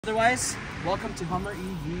Otherwise, welcome to Hummer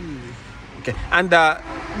EV. Okay, and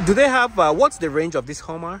do they have what's the range of this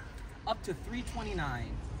Hummer? Up to 329.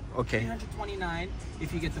 Okay. 329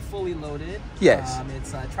 if you get the fully loaded. Yes.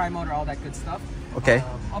 It's tri-motor, all that good stuff. Okay.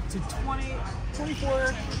 Up to 24,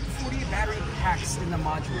 40 battery packs in the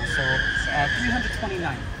module. So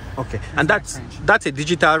 329. Okay, and that's a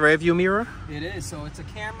digital rear view mirror? It is. So it's a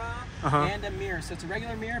camera and a mirror. So it's a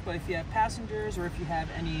regular mirror, but if you have passengers or if you have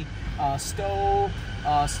any stowed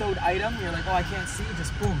item, you're like, oh, I can't see,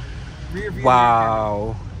 just boom, rear view.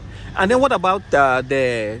 Wow. And then what about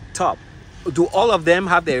the top? Do all of them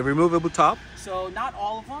have the removable top? So not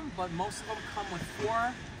all of them, but most of them come with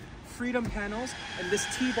 4 Freedom panels, and this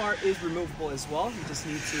T-bar is removable as well. You just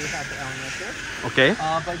need to have the Allen right there. Okay.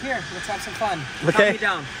 But here, let's have some fun. Okay. Count me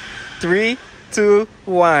down. 3, 2,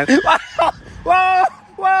 1. Whoa!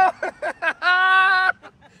 Whoa!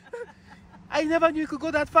 I never knew you could go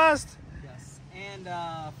that fast. Yes. And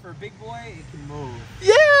for a big boy, it can move.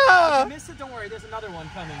 Yeah! If you missed it, don't worry. There's another one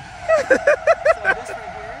coming. So this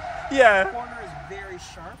right here. Yeah. The corner is very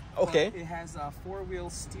sharp. Okay. It has 4-wheel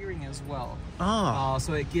steering as well. Oh.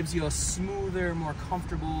 So it gives you a smoother, more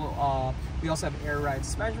comfortable. We also have air ride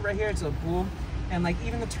suspension right here. It's a boom. And like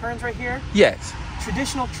even the turns right here. Yes.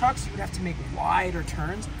 Traditional trucks, you would have to make wider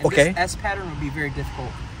turns. And Okay. this S pattern would be very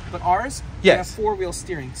difficult. But ours, yes, we have 4-wheel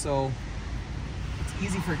steering. So it's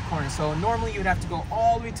easy for corners. So normally you would have to go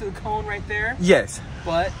all the way to the cone right there. Yes.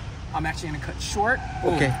 But I'm actually going to cut short.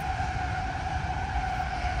 Boom. Okay.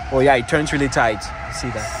 Oh yeah, it turns really tight. See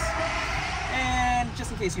that? And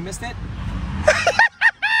just in case you missed it.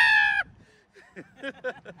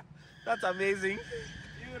 That's amazing.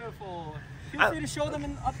 Beautiful. Feel free to show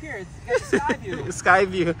them up here. You get the sky view. Sky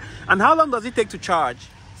view. And how long does it take to charge?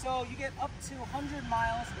 So you get up to 100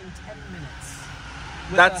 miles in 10 minutes.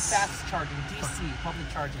 With That's fast charging, DC, public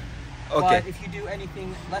charging. Okay. But if you do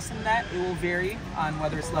anything less than that, it will vary on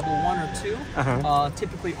whether it's level 1 or 2,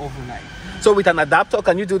 typically overnight. So with an adapter,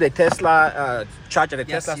 can you do the Tesla charge at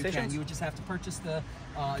the Yes, Tesla you station? can. You would just have to purchase the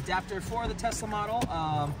adapter for the Tesla model,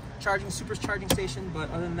 supercharging station, but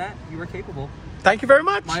other than that, you are capable. Thank you very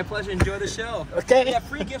much. My pleasure. Enjoy the show. Okay. We have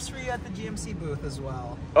free gifts for you at the GMC booth as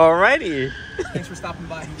well. Alrighty. Thanks for stopping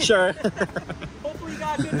by. Sure. Hopefully you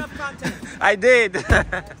got good enough content. I did.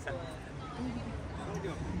 Excellent.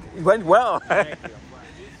 It went well. Thank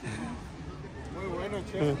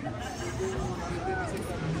you.